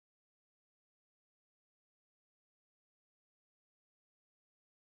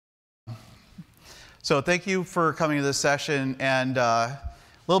So thank you for coming to this session, and a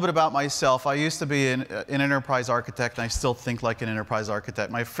little bit about myself. I used to be an enterprise architect, and I still think like an enterprise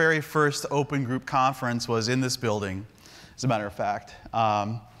architect. My very first open group conference was in this building, as a matter of fact,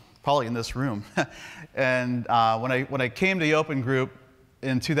 probably in this room. And when I came to the open group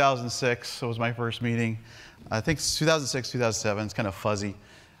in 2006, so it was my first meeting. I think it's 2006, 2007, it's kind of fuzzy.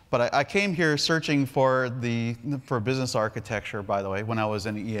 But I came here searching for business architecture, by the way, when I was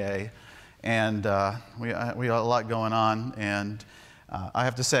in EA. And we had a lot going on, and I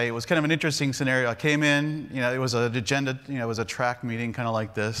have to say it was kind of an interesting scenario. I came in, it was an agenda, it was a track meeting kind of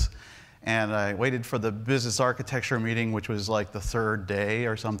like this, and I waited for the business architecture meeting, which was like the third day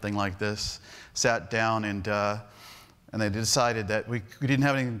or something like this. Sat down, and they decided that we didn't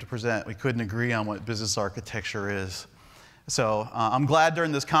have anything to present. We couldn't agree on what business architecture is. So I'm glad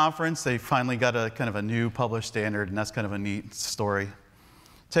during this conference they finally got a kind of a new published standard, and that's kind of a neat story.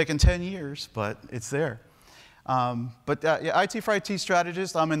 Taken 10 years, but it's there. IT4IT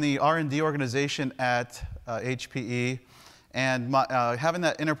strategist. I'm in the R&D organization at HPE, and having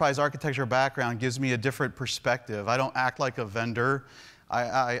that enterprise architecture background gives me a different perspective. I don't act like a vendor.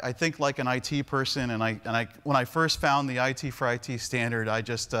 I think like an IT person, and when I first found the IT4IT standard, I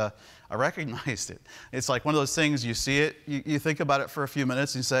recognized it. It's like one of those things, you see it, you think about it for a few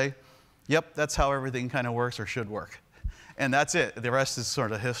minutes, and you say, yep, that's how everything kind of works or should work. And that's it. The rest is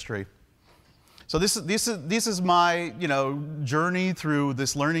sort of history. So this is my journey through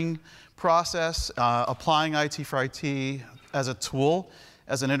this learning process, applying IT4IT as a tool,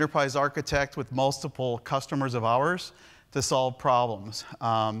 as an enterprise architect with multiple customers of ours to solve problems.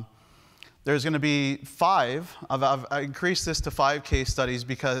 There's going to be 5. I've increased this to 5 case studies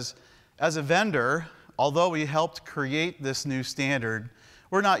because as a vendor, although we helped create this new standard,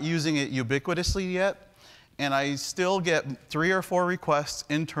 we're not using it ubiquitously yet. And I still get 3 or 4 requests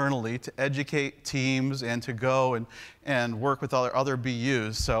internally to educate teams and to go and work with other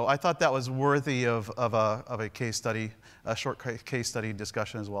BUs. So I thought that was worthy of a case study, a short case study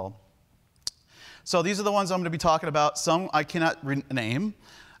discussion as well. So these are the ones I'm going to be talking about. Some I cannot name,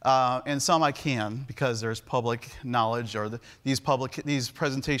 and some I can because there's public knowledge, or these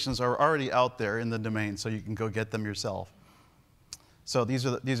presentations are already out there in the domain, so you can go get them yourself. So these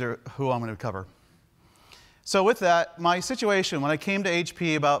are who I'm going to cover. So with that, my situation, when I came to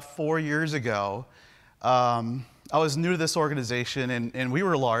HP about 4 years ago, I was new to this organization, and we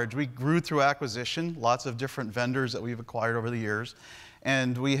were large. We grew through acquisition, lots of different vendors that we've acquired over the years.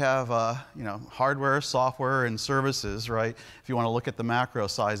 And we have hardware, software, and services, right, if you want to look at the macro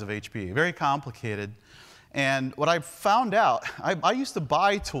size of HP. Very complicated. And what I found out, I used to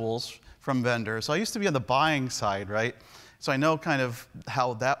buy tools from vendors. So I used to be on the buying side, right? So I know kind of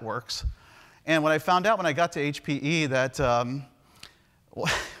how that works. And what I found out when I got to HPE that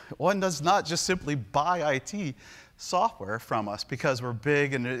one does not just simply buy IT software from us because we're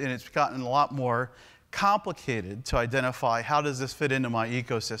big, and it's gotten a lot more complicated to identify how does this fit into my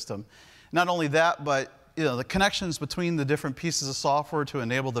ecosystem. Not only that, but the connections between the different pieces of software to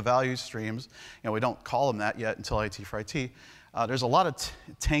enable the value streams. We don't call them that yet until IT4IT. There's a lot of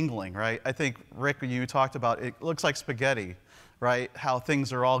tangling, right? I think, Rick, when you talked about it looks like spaghetti, right? How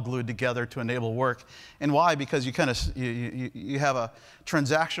things are all glued together to enable work. And why? Because you have a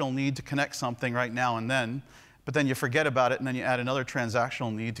transactional need to connect something right now and then, but then you forget about it, and then you add another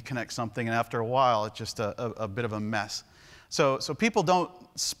transactional need to connect something, and after a while, it's just a bit of a mess. So people don't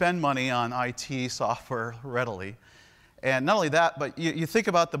spend money on IT software readily. And not only that, but you think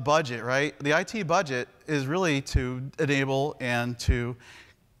about the budget, right? The IT budget is really to enable and to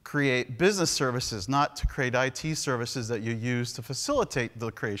create business services, not to create IT services that you use to facilitate the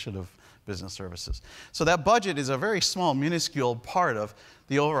creation of business services. So that budget is a very small, minuscule part of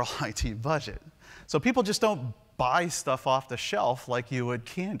the overall IT budget. So people just don't buy stuff off the shelf like you would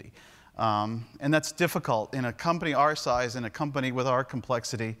candy. And that's difficult in a company our size, in a company with our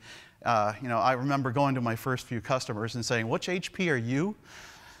complexity. I remember going to my first few customers and saying, "Which HP are you?"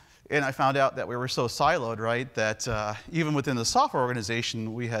 And I found out that we were so siloed, right, that even within the software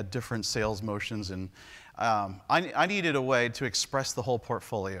organization, we had different sales motions. And I needed a way to express the whole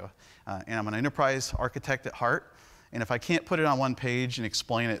portfolio. And I'm an enterprise architect at heart. And if I can't put it on one page and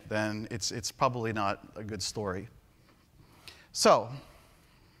explain it, then it's probably not a good story. So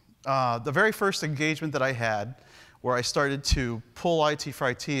the very first engagement that I had, where I started to pull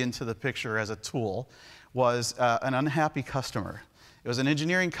IT4IT into the picture as a tool, was an unhappy customer. It was an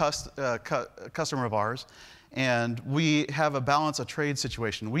engineering customer of ours, and we have a balance of trade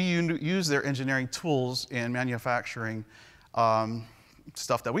situation. We use their engineering tools in manufacturing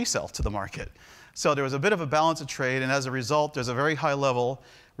stuff that we sell to the market. So there was a bit of a balance of trade, and as a result, there's a very high-level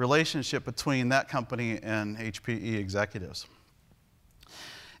relationship between that company and HPE executives.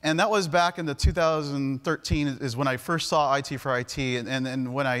 And that was back in the 2013 is when I first saw IT4IT,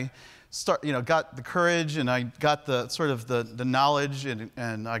 and when I got the courage and I got the sort of the knowledge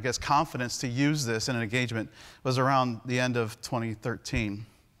and I guess confidence to use this in an engagement was around the end of 2013.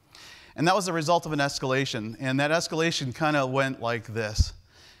 And that was the result of an escalation, and that escalation kind of went like this.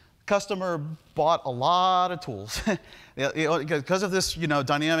 Customer bought a lot of tools because of this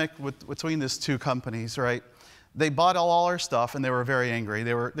dynamic between these two companies, right? They bought all our stuff and they were very angry.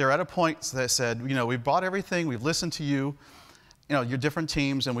 They were at a point that said, we've bought everything, we've listened to you, your different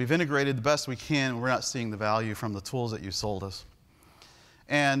teams, and we've integrated the best we can, and we're not seeing the value from the tools that you sold us.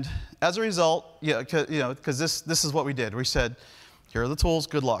 And as a result, because this is what we did. We said, here are the tools,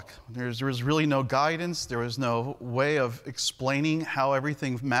 good luck. There was really no guidance. There was no way of explaining how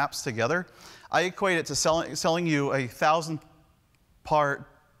everything maps together. I equate it to selling you a 1,000-part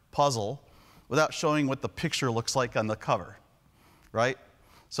puzzle without showing what the picture looks like on the cover, right?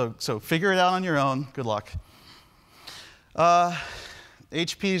 So figure it out on your own. Good luck.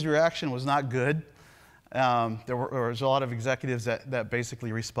 HP's reaction was not good. There was a lot of executives that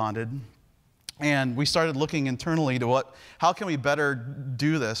basically responded. And we started looking internally to how can we better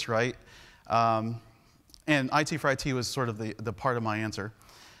do this, right? And IT4IT was sort of the part of my answer.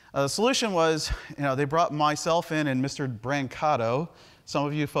 The solution was, they brought myself in and Mr. Brancato. Some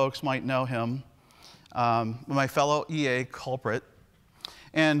of you folks might know him, my fellow EA culprit.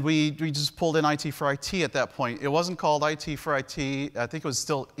 And we just pulled in IT4IT at that point. It wasn't called IT4IT. I think it was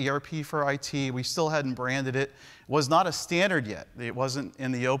still ERP for IT. We still hadn't branded it. It was not a standard yet. It wasn't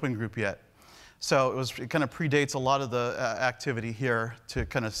in the open group yet. So it kind of predates a lot of the activity here to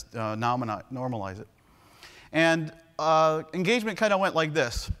kind of normalize it. And engagement kind of went like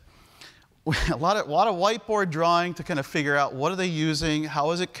this. A lot of whiteboard drawing to kind of figure out what are they using,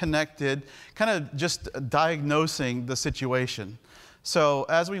 how is it connected, kind of just diagnosing the situation. So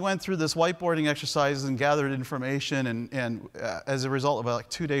as we went through this whiteboarding exercise and gathered information, and as a result of a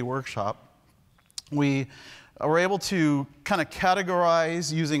 2-day workshop, we were able to kind of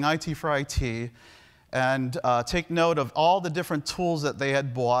categorize using IT4IT and take note of all the different tools that they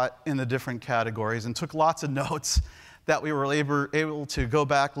had bought in the different categories, and took lots of notes that we were able to go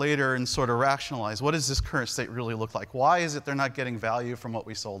back later and sort of rationalize. What does this current state really look like? Why is it they're not getting value from what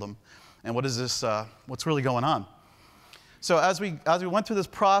we sold them? And what is this, what's really going on? So as we went through this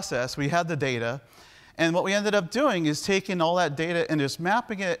process, we had the data. And what we ended up doing is taking all that data and just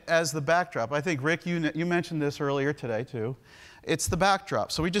mapping it as the backdrop. I think, Rick, you mentioned this earlier today, too. It's the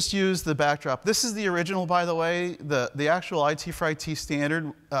backdrop. So we just used the backdrop. This is the original, by the way. The actual IT4IT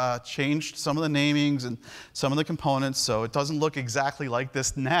standard changed some of the namings and some of the components, so it doesn't look exactly like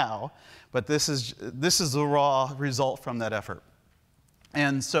this now. But this is the raw result from that effort.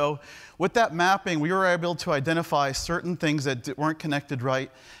 And so with that mapping, we were able to identify certain things that weren't connected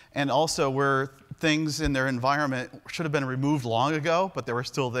right, and also where things in their environment should have been removed long ago, but they were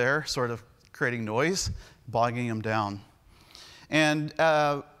still there, sort of creating noise, bogging them down. And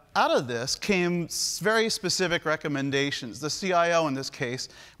out of this came very specific recommendations. The CIO in this case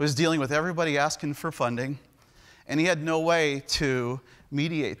was dealing with everybody asking for funding, and he had no way to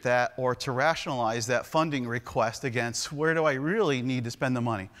mediate that or to rationalize that funding request against where do I really need to spend the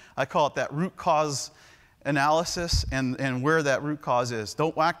money. I call it that root cause analysis and where that root cause is.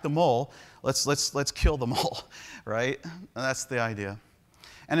 Don't whack the mole, let's kill the mole, right? And that's the idea.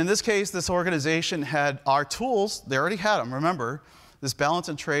 And in this case, this organization had our tools, they already had them. Remember, this balance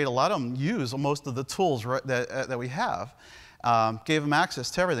and trade, a lot of them use most of the tools that we have. Gave them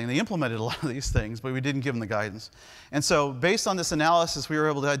access to everything. They implemented a lot of these things, but we didn't give them the guidance. And so based on this analysis, we were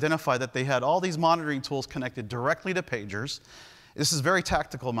able to identify that they had all these monitoring tools connected directly to pagers. This is very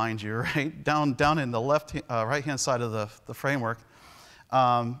tactical, mind you, right? Down in the right-hand side of the framework.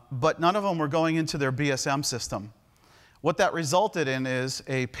 But none of them were going into their BSM system. What that resulted in is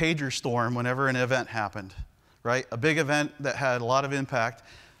a pager storm whenever an event happened, right? A big event that had a lot of impact.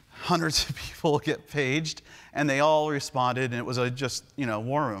 Hundreds of people get paged, and they all responded, and it was a just,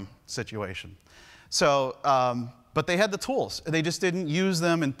 war room situation. So, but they had the tools. They just didn't use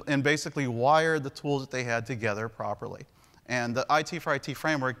them and basically wire the tools that they had together properly. And the IT4IT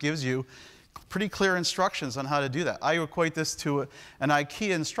framework gives you pretty clear instructions on how to do that. I equate this to an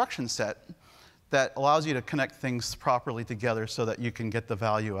IKEA instruction set that allows you to connect things properly together so that you can get the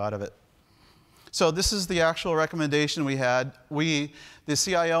value out of it. So this is the actual recommendation we had. The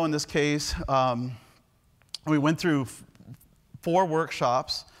CIO in this case, we went through 4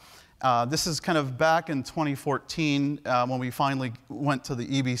 workshops This is kind of back in 2014 when we finally went to the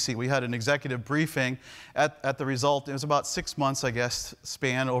EBC. We had an executive briefing at the result. It was about 6 months, I guess,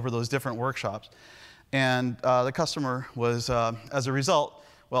 span over those different workshops. And the customer was, as a result,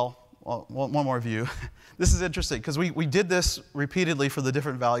 well, one more view. This is interesting because we did this repeatedly for the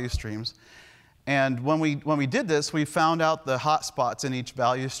different value streams. And when we did this, we found out the hot spots in each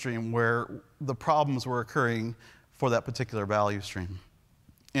value stream where the problems were occurring for that particular value stream.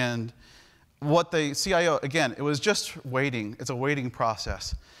 And what the CIO, again, it was just waiting. It's a waiting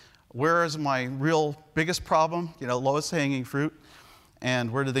process. Where is my real biggest problem, lowest hanging fruit? And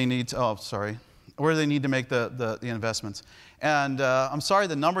where do they need to, where do they need to make the investments? And I'm sorry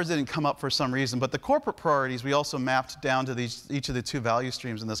the numbers didn't come up for some reason, but the corporate priorities we also mapped down to each of the 2 value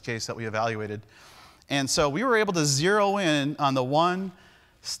streams in this case that we evaluated. And so we were able to zero in on the one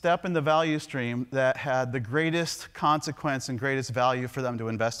step in the value stream that had the greatest consequence and greatest value for them to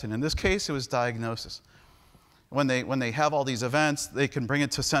invest in. In this case, it was diagnosis. When they have all these events, they can bring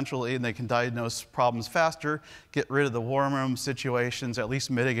it to centrally and they can diagnose problems faster, get rid of the war room situations, at least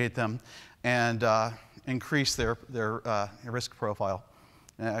mitigate them, and increase their risk profile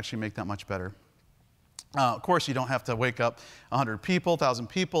and actually make that much better. Of course, you don't have to wake up 100 people, 1,000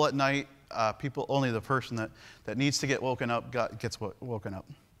 people at night. Only the person that needs to get woken up gets woken up.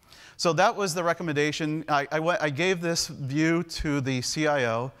 So that was the recommendation. I gave this view to the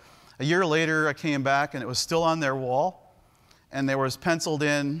CIO. A year later, I came back, and it was still on their wall, and there was penciled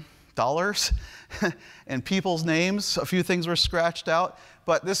in dollars and people's names. A few things were scratched out,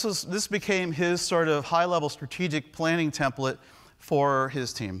 but this became his sort of high-level strategic planning template for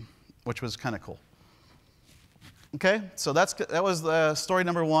his team, which was kind of cool. Okay, so that was the story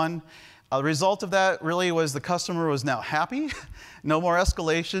number 1. The result of that really was the customer was now happy. No more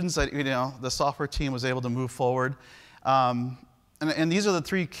escalations. The software team was able to move forward. And these are the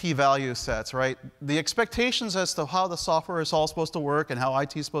 3 key value sets, right? The expectations as to how the software is all supposed to work and how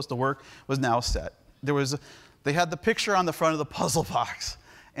IT is supposed to work was now set. They had the picture on the front of the puzzle box,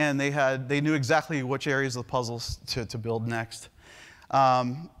 and they knew exactly which areas of the puzzles to build next.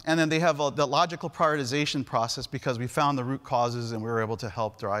 And then they have the logical prioritization process because we found the root causes and we were able to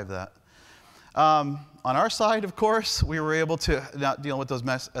help drive that. On our side, of course, we were able to not deal with those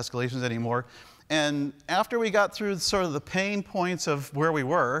escalations anymore. And after we got through sort of the pain points of where we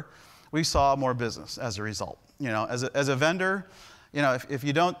were, we saw more business as a result. As a vendor, if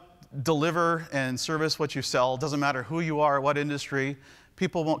you don't deliver and service what you sell, it doesn't matter who you are, what industry,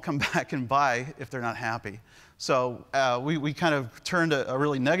 people won't come back and buy if they're not happy. So we kind of turned a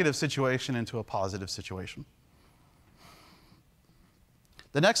really negative situation into a positive situation.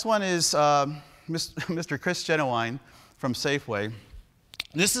 The next one is Mr. Chris Genuine from Safeway.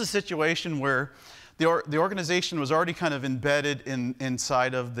 This is a situation where the organization was already kind of embedded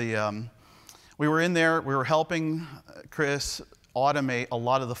inside of the, we were in there, we were helping Chris automate a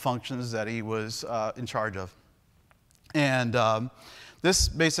lot of the functions that he was in charge of. And this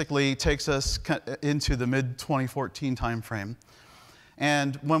basically takes us into the mid-2014 timeframe.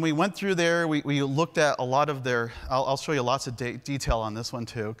 And when we went through there, we looked at a lot of their, I'll show you lots of detail on this one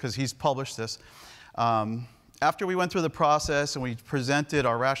too, because he's published this. After we went through the process and we presented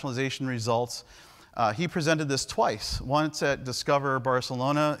our rationalization results, he presented this twice, once at Discover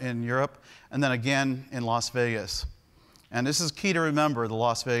Barcelona in Europe, and then again in Las Vegas. And this is key to remember, the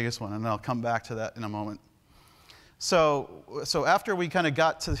Las Vegas one, and I'll come back to that in a moment. So after we kind of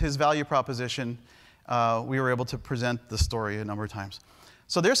got to his value proposition, we were able to present the story a number of times.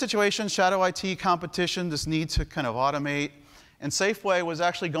 So their situation, shadow IT competition, this need to kind of automate. And Safeway was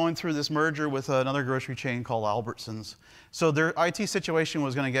actually going through this merger with another grocery chain called Albertsons. So their IT situation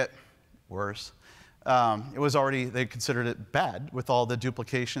was going to get worse. It was already, they considered it bad with all the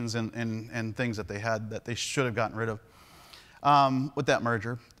duplications and things that they had that they should have gotten rid of. With that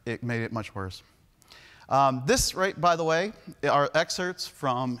merger, it made it much worse. This, right, by the way, are excerpts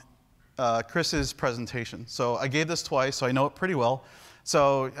from Chris's presentation. So I gave this twice, so I know it pretty well.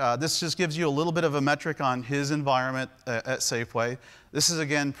 So this just gives you a little bit of a metric on his environment at Safeway. This is,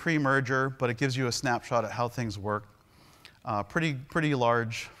 again, pre-merger, but it gives you a snapshot of how things work. Pretty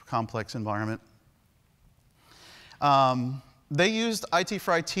large, complex environment. They used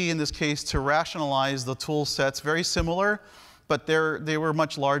IT4IT in this case to rationalize the tool sets, very similar, but they were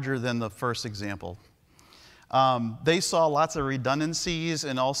much larger than the first example. They saw lots of redundancies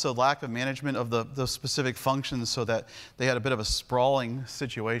and also lack of management of the specific functions so that they had a bit of a sprawling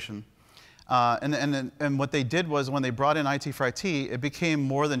situation. And what they did was when they brought in IT4IT, it became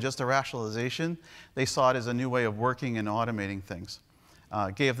more than just a rationalization. They saw it as a new way of working and automating things.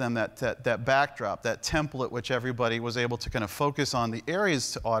 gave them that backdrop, that template, which everybody was able to kind of focus on the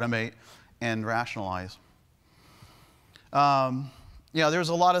areas to automate and rationalize. There's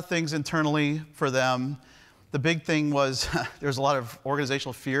a lot of things internally for them. The big thing was there's a lot of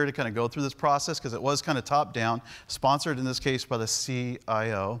organizational fear to kind of go through this process because it was kind of top-down, sponsored in this case by the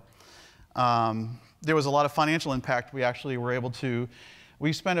CIO. There was a lot of financial impact. We actually were able to,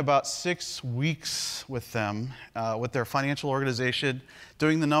 we spent about 6 weeks with them, with their financial organization,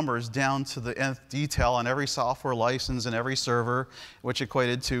 doing the numbers down to the nth detail on every software license and every server, which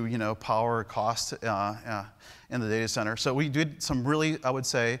equated to, power cost in the data center. So we did some really, I would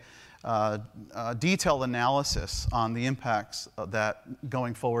say, detailed analysis on the impacts of that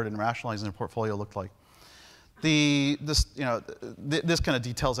going forward and rationalizing the portfolio looked like. This kind of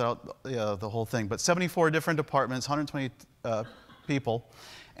details out the whole thing, but 74 different departments, 120 people,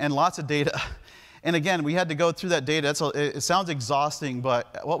 and lots of data. And again, we had to go through that data. It sounds exhausting,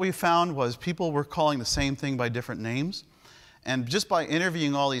 but what we found was people were calling the same thing by different names. And just by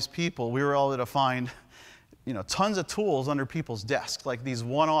interviewing all these people, we were able to find tons of tools under people's desks, like these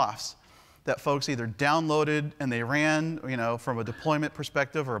one-offs that folks either downloaded and they ran, from a deployment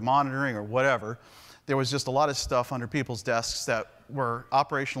perspective or monitoring or whatever. There was just a lot of stuff under people's desks that were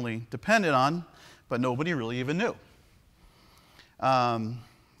operationally dependent on, but nobody really even knew.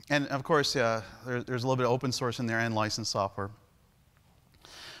 And of course, there's a little bit of open source in there and licensed software.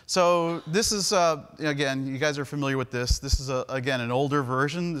 So this is, again, you guys are familiar with this. This is, again, an older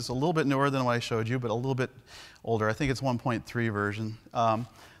version. This is a little bit newer than what I showed you, but a little bit older. I think it's 1.3 version.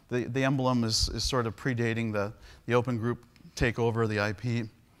 The emblem is sort of predating the open group takeover of the IP.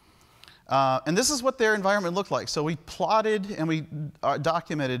 And this is what their environment looked like. So we plotted and we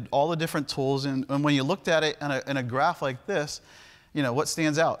documented all the different tools. And when you looked at it in a graph like this, what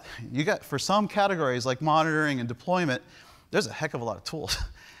stands out? You got, for some categories like monitoring and deployment, there's a heck of a lot of tools.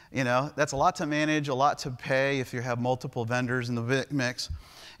 That's a lot to manage, a lot to pay if you have multiple vendors in the mix.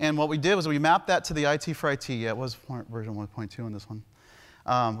 And what we did was we mapped that to the IT4IT. Yeah, it was version 1.2 on this one.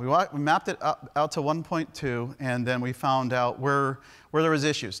 We mapped it out to 1.2, and then we found out where there was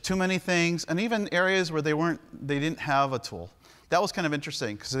issues. Too many things, and even areas where they didn't have a tool. That was kind of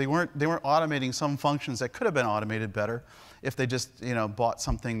interesting because they weren't automating some functions that could have been automated better if they just bought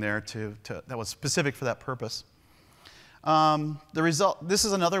something there that was specific for that purpose. The result. This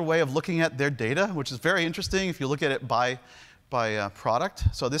is another way of looking at their data, which is very interesting if you look at it by product.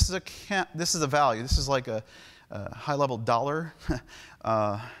 So this is a value. This is like a high-level dollar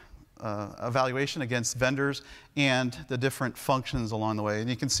evaluation against vendors and the different functions along the way. And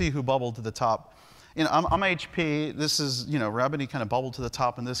you can see who bubbled to the top. I'm HP. This is, Remedy kind of bubbled to the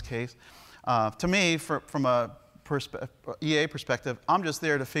top in this case. To me, from a EA perspective, I'm just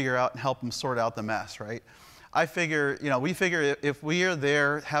there to figure out and help them sort out the mess, right? I figure, we figure if we are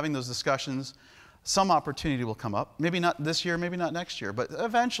there having those discussions, some opportunity will come up. Maybe not this year, maybe not next year, but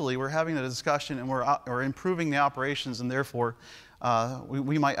eventually we're having a discussion and we're improving the operations, and therefore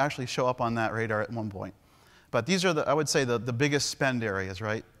we might actually show up on that radar at one point. But these are, I would say, the biggest spend areas,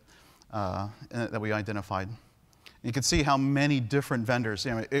 right, that we identified. You can see how many different vendors,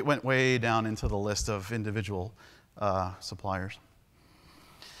 it went way down into the list of individual suppliers.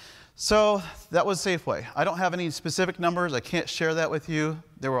 So that was Safeway. I don't have any specific numbers. I can't share that with you.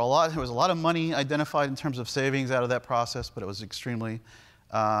 There was a lot of money identified in terms of savings out of that process, but it was extremely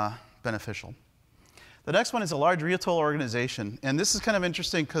beneficial. The next one is a large retail organization. And this is kind of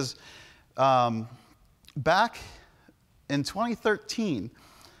interesting because back in 2013,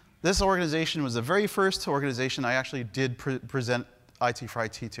 this organization was the very first organization I actually did present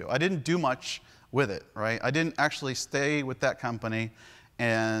IT4IT to. I didn't do much with it, right? I didn't actually stay with that company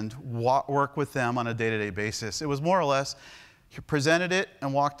and work with them on a day-to-day basis. It was more or less, you presented it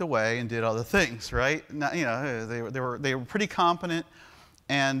and walked away and did other things, right? Now, they were pretty competent.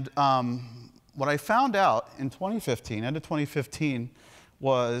 And what I found out in 2015, end of 2015,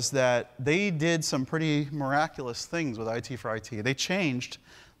 was that they did some pretty miraculous things with IT4IT. They changed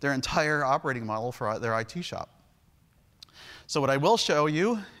their entire operating model for their IT shop. So what I will show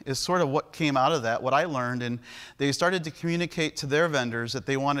you is sort of what came out of that, what I learned, and they started to communicate to their vendors that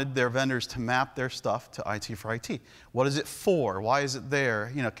they wanted their vendors to map their stuff to IT4IT. What is it for? Why is it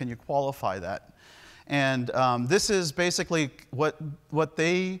there? Can you qualify that? And this is basically what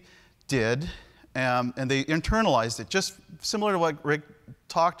they did, and they internalized it, just similar to what Rick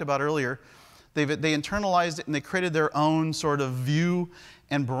talked about earlier. They internalized it and they created their own sort of view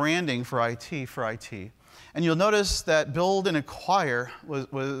and branding for IT. And you'll notice that build and acquire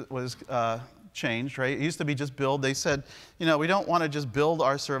was changed, right? It used to be just build. They said, we don't want to just build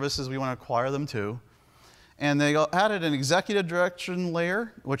our services, we want to acquire them too. And they added an executive direction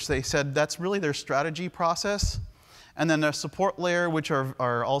layer, which they said that's really their strategy process. And then a support layer, which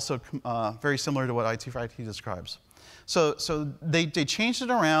are also very similar to what IT4IT describes. So they changed it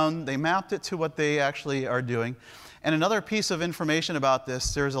around, they mapped it to what they actually are doing. And another piece of information about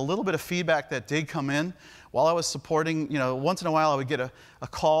this, there's a little bit of feedback that did come in. While I was supporting, once in a while I would get a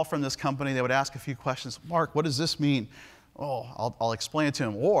call from this company, they would ask a few questions. Mark, what does this mean? Oh, I'll explain it to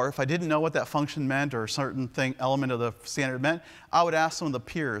them. Or if I didn't know what that function meant or a certain element of the standard meant, I would ask some of the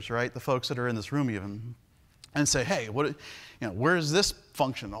peers, right, the folks that are in this room even, and say, hey, where is this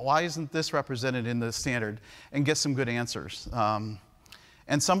function? Why isn't this represented in the standard? And get some good answers.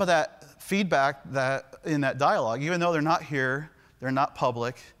 And some of that feedback in that dialogue, even though they're not here, they're not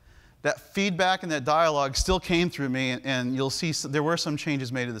public, that feedback and that dialogue still came through me, and you'll see there were some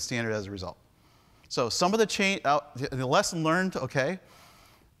changes made to the standard as a result. So some of the lesson learned, okay,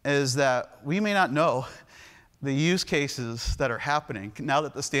 is that we may not know the use cases that are happening now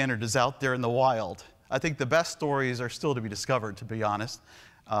that the standard is out there in the wild. I think the best stories are still to be discovered, to be honest.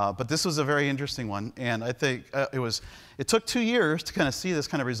 But this was a very interesting one, and I think it took 2 years to kind of see this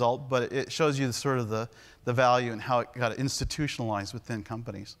kind of result, but it shows you sort of the value and how it got institutionalized within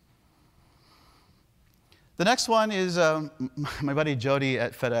companies. The next one is my buddy Jody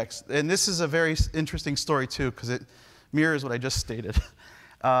at FedEx, and this is a very interesting story too because it mirrors what I just stated.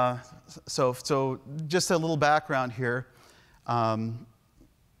 So just a little background here.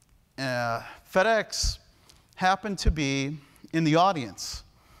 FedEx happened to be in the audience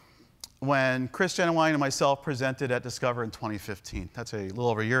when Chris Genuine and myself presented at Discover in 2015. That's a little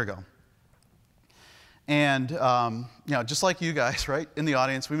over a year ago. And just like you guys, right, in the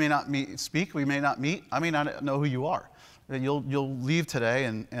audience, we may not speak, we may not meet, I may not know who you are. You'll leave today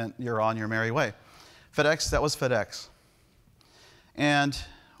and you're on your merry way. FedEx, that was FedEx. And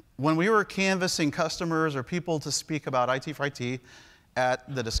when we were canvassing customers or people to speak about IT4IT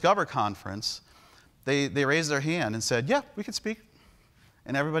at the Discover conference, they raised their hand and said, yeah, we could speak.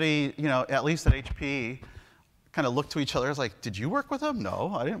 And everybody, at least at HP, kind of looked to each other. It's like, did you work with them?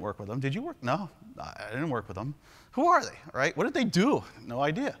 No, I didn't work with them. Did you work? No, I didn't work with them. Who are they, right? What did they do? No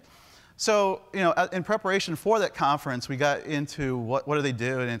idea. So, in preparation for that conference, we got into what do they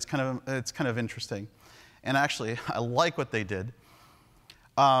do, and it's kind of interesting. And actually, I like what they did.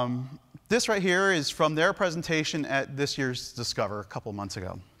 This right here is from their presentation at this year's Discover a couple months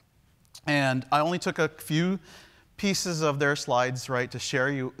ago. And I only took a few pieces of their slides, right, to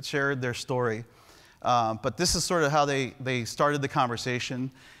share their story. But this is sort of how they started the conversation.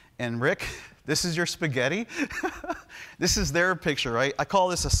 And Rick, this is your spaghetti. This is their picture, right? I call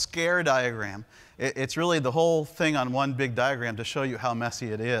this a scare diagram. It's really the whole thing on one big diagram to show you how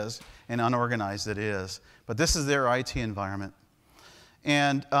messy it is and unorganized it is. But this is their IT environment.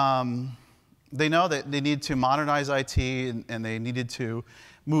 And they know that they need to modernize IT and they needed to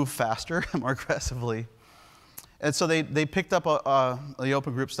move faster, more aggressively. And so they picked up the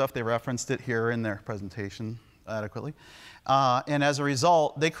open group stuff. They referenced it here in their presentation adequately. And as a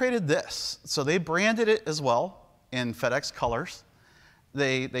result, they created this. So they branded it as well in FedEx colors.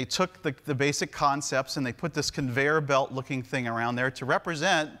 They took the basic concepts and they put this conveyor belt looking thing around there to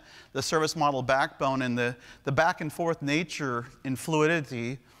represent the service model backbone and the back and forth nature and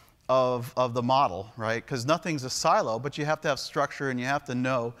fluidity of the model, right? Because nothing's a silo, but you have to have structure and you have to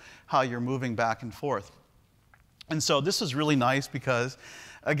know how you're moving back and forth. And so this was really nice because,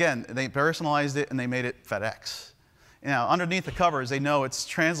 again, they personalized it and they made it FedEx. Now, underneath the covers, they know it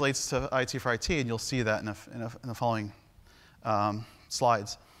translates to IT4IT, and you'll see that in the following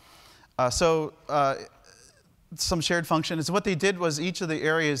slides. Some shared function is what they did was each of the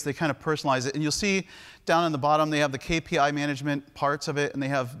areas, they kind of personalized it. And you'll see down in the bottom, they have the KPI management parts of it, and they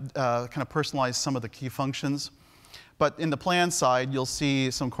have kind of personalized some of the key functions. But in the plan side, you'll see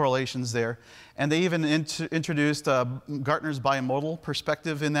some correlations there. And they even introduced Gartner's bimodal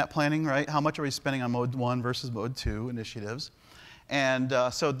perspective in that planning, right? How much are we spending on mode 1 versus mode 2 initiatives? And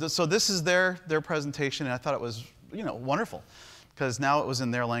so this is their presentation, and I thought it was wonderful, because now it was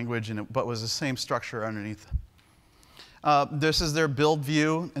in their language, but it was the same structure underneath. This is their build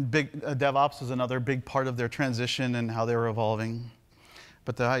view, and DevOps is another big part of their transition and how they were evolving.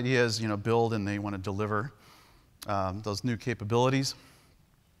 But the idea is, build, and they want to deliver those new capabilities.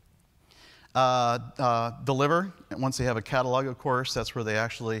 Deliver, once they have a catalog, of course, that's where they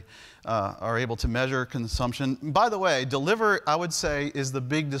actually are able to measure consumption. By the way, deliver, I would say, is the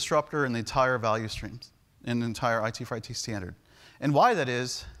big disruptor in the entire value streams, in the entire IT4IT standard. And why that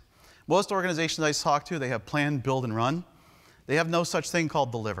is, most organizations I talk to, they have plan, build, and run. They have no such thing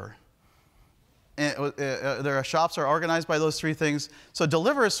called deliver. And their shops are organized by those three things. So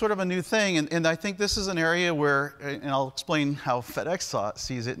deliver is sort of a new thing, and I think this is an area where, and I'll explain how FedEx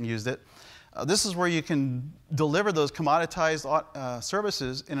sees it and used it. This is where you can deliver those commoditized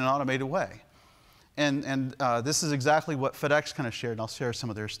services in an automated way. And this is exactly what FedEx kind of shared, and I'll share some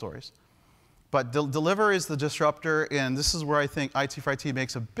of their stories. But deliver is the disruptor, and this is where I think IT4IT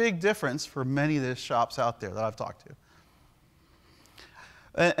makes a big difference for many of the shops out there that I've talked to.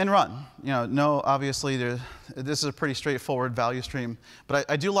 And run. No, obviously, this is a pretty straightforward value stream. But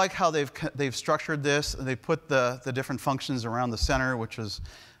I do like how they've structured this. They put the different functions around the center, which is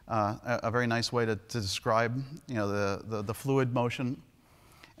a very nice way to describe the fluid motion.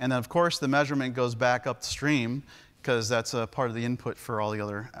 And then, of course, the measurement goes back upstream, because that's a part of the input for all the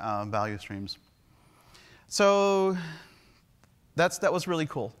other value streams. So that was really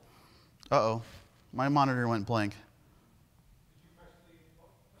cool. Uh-oh, my monitor went blank.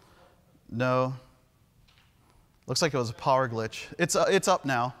 No. Looks like it was a power glitch. It's up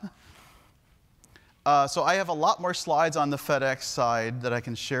now. So I have a lot more slides on the FedEx side that I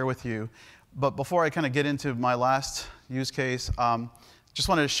can share with you. But before I kind of get into my last use case, just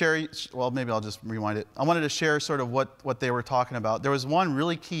wanted to share, well, maybe I'll just rewind it. I wanted to share sort of what they were talking about. There was one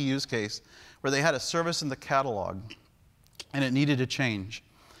really key use case where they had a service in the catalog, and it needed to change.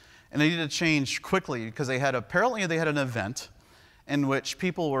 And it needed to change quickly because apparently they had an event in which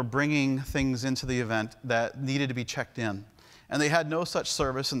people were bringing things into the event that needed to be checked in. And they had no such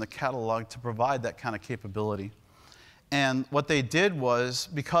service in the catalog to provide that kind of capability. And what they did was,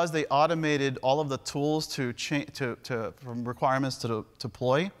 because they automated all of the tools from requirements to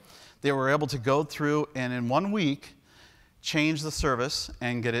deploy, they were able to go through and in 1 week change the service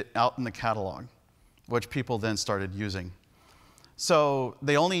and get it out in the catalog, which people then started using. So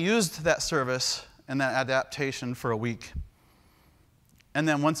they only used that service and that adaptation for a week. And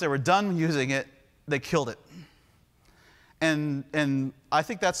then once they were done using it, they killed it. And I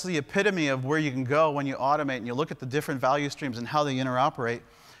think that's the epitome of where you can go when you automate and you look at the different value streams and how they interoperate,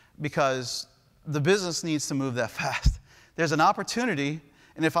 because the business needs to move that fast. There's an opportunity,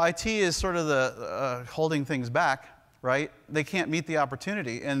 and if IT is sort of the holding things back, right, they can't meet the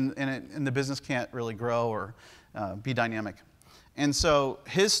opportunity, and the business can't really grow or be dynamic. And so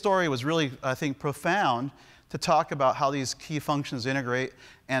his story was really, I think, profound to talk about how these key functions integrate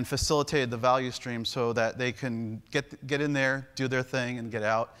and facilitated the value stream so that they can get in there, do their thing, and get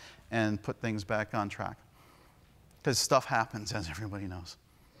out and put things back on track. Because stuff happens, as everybody knows.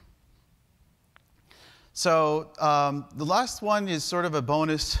 So the last one is sort of a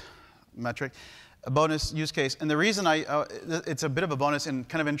bonus metric, a bonus use case. And the reason it's a bit of a bonus and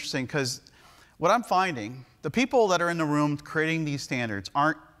kind of interesting, because what I'm finding, the people that are in the room creating these standards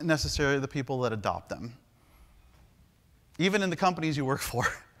aren't necessarily the people that adopt them, even in the companies you work for.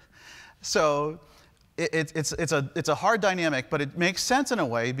 So it's a hard dynamic, but it makes sense in a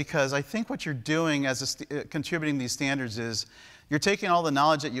way, because I think what you're doing as contributing these standards is you're taking all the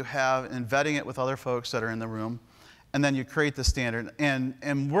knowledge that you have and vetting it with other folks that are in the room, and then you create the standard.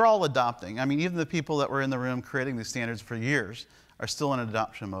 And we're all adopting. I mean, even the people that were in the room creating these standards for years are still in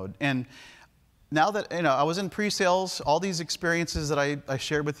adoption mode. And now that I was in pre-sales, all these experiences that I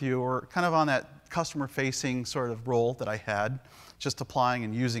shared with you were kind of on that customer-facing sort of role that I had, just applying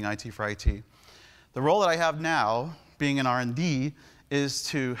and using IT4IT. The role that I have now, being in R&D, is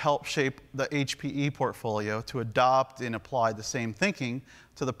to help shape the HPE portfolio to adopt and apply the same thinking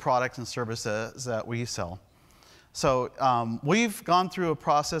to the products and services that we sell. So we've gone through a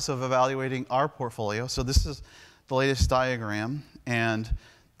process of evaluating our portfolio. So this is the latest diagram, and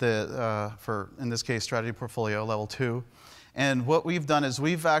for, in this case, strategy portfolio level 2. And what we've done is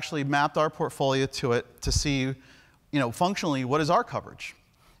we've actually mapped our portfolio to it to see, functionally, what is our coverage?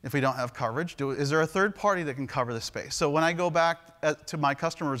 If we don't have coverage, is there a third party that can cover the space? So when I go back to my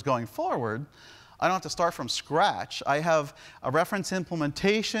customers going forward, I don't have to start from scratch. I have a reference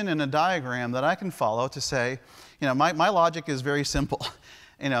implementation and a diagram that I can follow to say, my logic is very simple.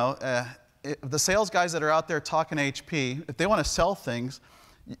 The sales guys that are out there talking HP, if they want to sell things,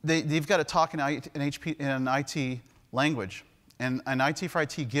 they've got to talk in an IT language. And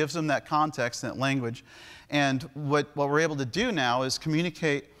IT4IT gives them that context, that language. And what we're able to do now is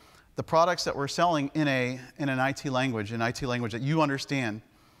communicate the products that we're selling in an IT language, that you understand.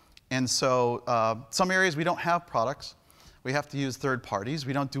 And so some areas we don't have products. We have to use third parties.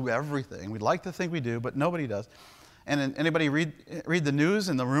 We don't do everything. We'd like to think we do, but nobody does. And anybody read the news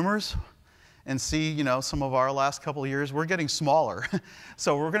and the rumors and see, some of our last couple of years, we're getting smaller.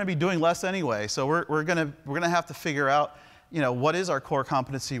 So we're going to be doing less anyway. So we're going to have to figure out, what is our core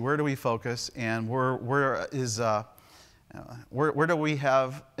competency? Where do we focus? And where is Where do we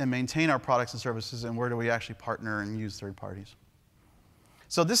have and maintain our products and services, and where do we actually partner and use third parties?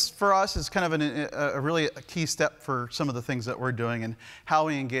 So this, for us, is kind of a really key step for some of the things that we're doing and how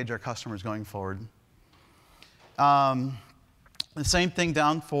we engage our customers going forward. The same thing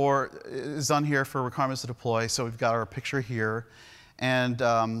is done here for requirements to deploy. So we've got our picture here. And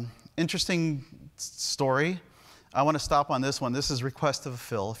interesting story. I want to stop on this one. This is request to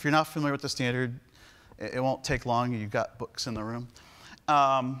fulfill. If you're not familiar with the standard, it won't take long. You've got books in the room.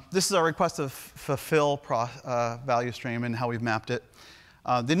 This is our request to fulfill value stream and how we've mapped it.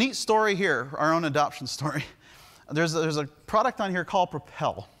 The neat story here, our own adoption story, there's a product on here called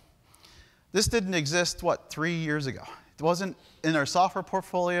Propel. This didn't exist, 3 years ago? It wasn't in our software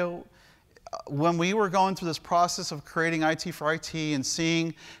portfolio. When we were going through this process of creating IT4IT and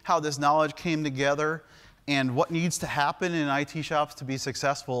seeing how this knowledge came together and what needs to happen in IT shops to be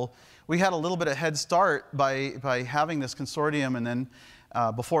successful, we had a little bit of head start by having this consortium, and then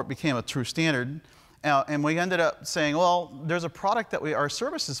before it became a true standard. And we ended up saying, well, there's a product that our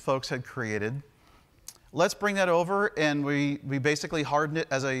services folks had created. Let's bring that over, and we basically hardened it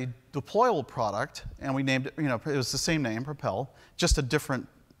as a deployable product, and we named it, it was the same name, Propel, just a different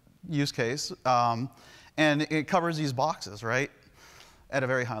use case. And it covers these boxes, right, at a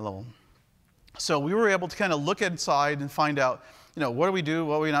very high level. So we were able to kind of look inside and find out, what do we do,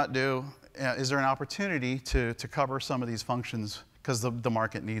 what do we not do? Is there an opportunity to cover some of these functions because the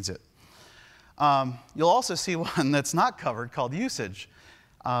market needs it? You'll also see one that's not covered called usage.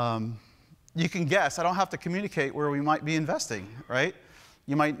 You can guess. I don't have to communicate where we might be investing, right?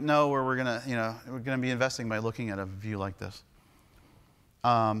 You might know where we're gonna be investing by looking at a view like this.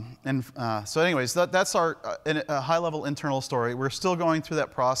 So anyways, that's our high-level internal story. We're still going through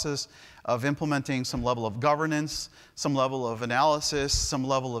that process of implementing some level of governance, some level of analysis, some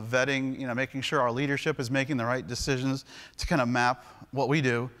level of vetting, making sure our leadership is making the right decisions to kind of map what we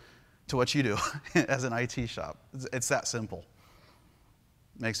do to what you do as an IT shop. It's that simple.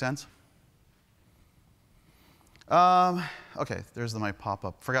 Make sense? Okay, there's my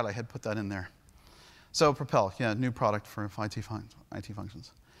pop-up. Forgot I had put that in there. So Propel, new product for IT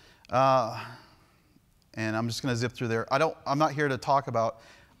functions. And I'm just going to zip through there. I'm not here to talk about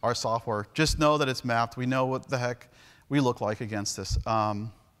our software. Just know that it's mapped. We know what the heck we look like against this.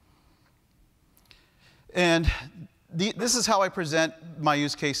 This is how I present my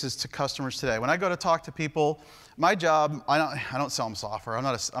use cases to customers today. When I go to talk to people, my job, I don't sell them software.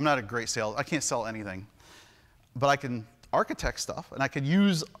 I'm not a great sales. I can't sell anything. But I can architect stuff, and I can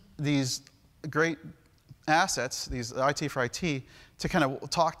use these great assets, these IT4IT, to kind of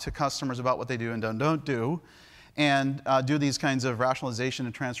talk to customers about what they do and don't do, and do these kinds of rationalization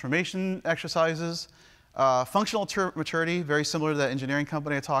and transformation exercises. Functional maturity, very similar to that engineering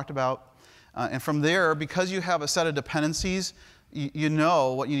company I talked about. And from there, because you have a set of dependencies, you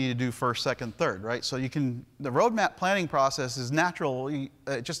know what you need to do first, second, third, right? So the roadmap planning process is natural.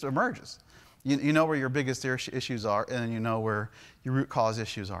 It just emerges. You know where your biggest issues are, and you know where your root cause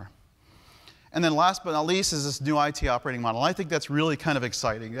issues are. And then last but not least is this new IT operating model. I think that's really kind of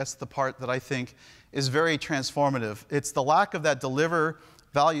exciting. That's the part that I think is very transformative. It's the lack of that deliver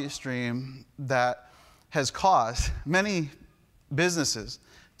value stream that has caused many businesses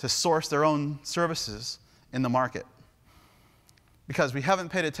to source their own services in the market. Because we haven't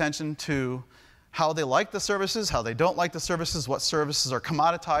paid attention to how they like the services, how they don't like the services, what services are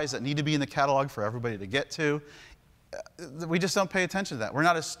commoditized that need to be in the catalog for everybody to get to. We just don't pay attention to that. We're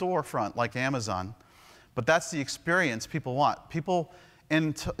not a storefront like Amazon. But that's the experience people want. People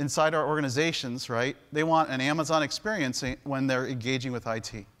inside our organizations, right, they want an Amazon experience when they're engaging with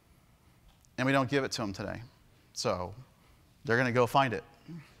IT. And we don't give it to them today. So they're going to go find it.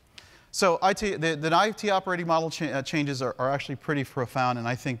 So the IT operating model changes are actually pretty profound, and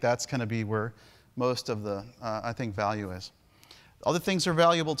I think that's going to be where most of the, I think, value is. Other things are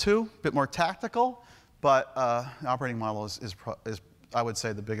valuable too, a bit more tactical, but the operating model is, I would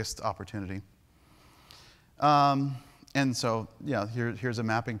say, the biggest opportunity. And so, here's a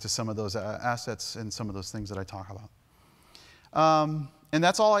mapping to some of those assets and some of those things that I talk about. And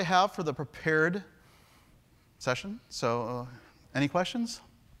that's all I have for the prepared session. So any questions?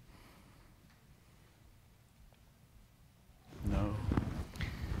 No.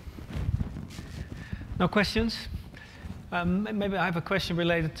 No questions? Maybe I have a question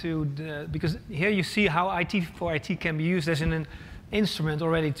related to because here you see how IT4IT can be used as an instrument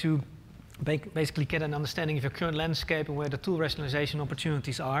already to basically get an understanding of your current landscape and where the tool rationalization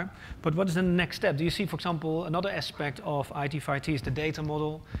opportunities are. But what is the next step? Do you see, for example, another aspect of IT4IT is the data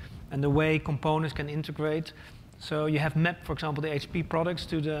model and the way components can integrate? So you have mapped, for example, the HP products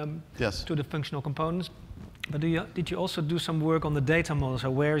to the functional components. But did you also do some work on the data model? So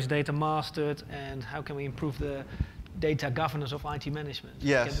where is data mastered, and how can we improve the data governance of IT management?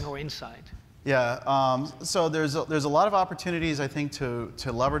 Yes. Get more insight. Yeah, so there's a lot of opportunities, I think,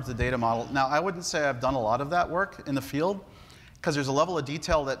 to leverage the data model. Now, I wouldn't say I've done a lot of that work in the field, because there's a level of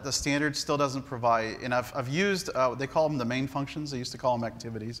detail that the standard still doesn't provide. And I've used, they call them the main functions, they used to call them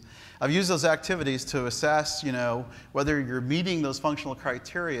activities. I've used those activities to assess, whether you're meeting those functional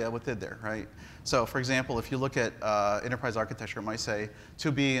criteria within there, right? So for example, if you look at enterprise architecture, it might say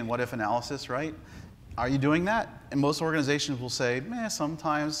to be and what if analysis, right? Are you doing that? And most organizations will say, meh,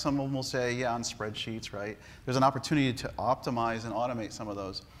 sometimes. Some of them will say, yeah, on spreadsheets, right? There's an opportunity to optimize and automate some of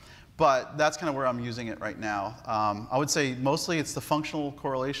those. But that's kind of where I'm using it right now. I would say mostly it's the functional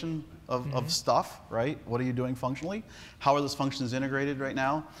correlation of stuff, right? What are you doing functionally? How are those functions integrated right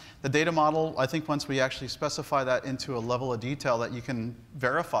now? The data model, I think once we actually specify that into a level of detail that you can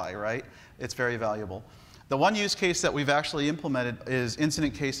verify, right? It's very valuable. The one use case that we've actually implemented is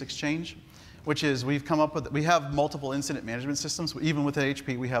incident case exchange, which is we have multiple incident management systems. Even with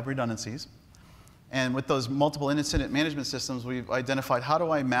HP, we have redundancies. And with those multiple incident management systems, we've identified how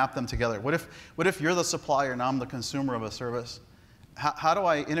do I map them together? What if you're the supplier and I'm the consumer of a service? How do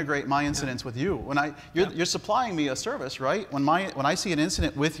I integrate my incidents with you? You're supplying me a service, right? When I see an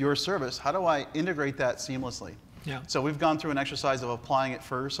incident with your service, how do I integrate that seamlessly? Yeah. So we've gone through an exercise of applying it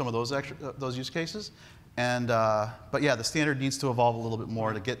for some of those use cases. But yeah, the standard needs to evolve a little bit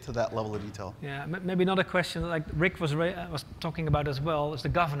more to get to that level of detail. Yeah, maybe another question like Rick was talking about as well is the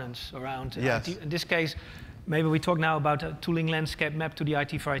governance around yes. IT. In this case, maybe we talk now about a tooling landscape map to the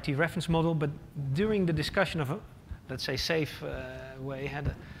IT4IT reference model, but during the discussion of, let's say, SAFE where you had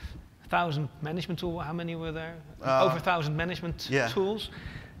 1,000 management tools, how many were there? Over 1,000 management tools.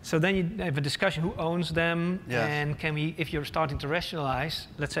 So then you have a discussion who owns them, and can we, if you're starting to rationalize,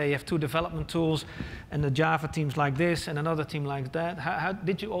 let's say you have 2 development tools, and the Java team's like this, and another team like that. How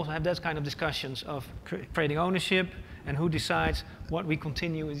did you also have that kind of discussions of creating ownership, and who decides what we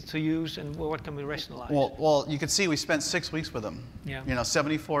continue to use, and what can we rationalize? Well, you can see we spent 6 weeks with them. Yeah.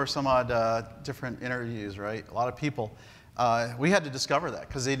 74 some odd different interviews, right? A lot of people. We had to discover that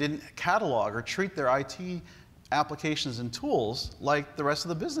because they didn't catalog or treat their IT applications and tools like the rest of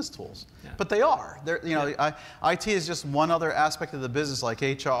the business tools. Yeah. But they are. IT is just one other aspect of the business like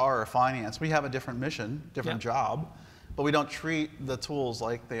HR or finance. We have a different mission, different job, but we don't treat the tools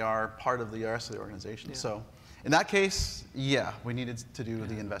like they are part of the rest of the organization. Yeah. So in that case, we needed to do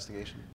the investigation.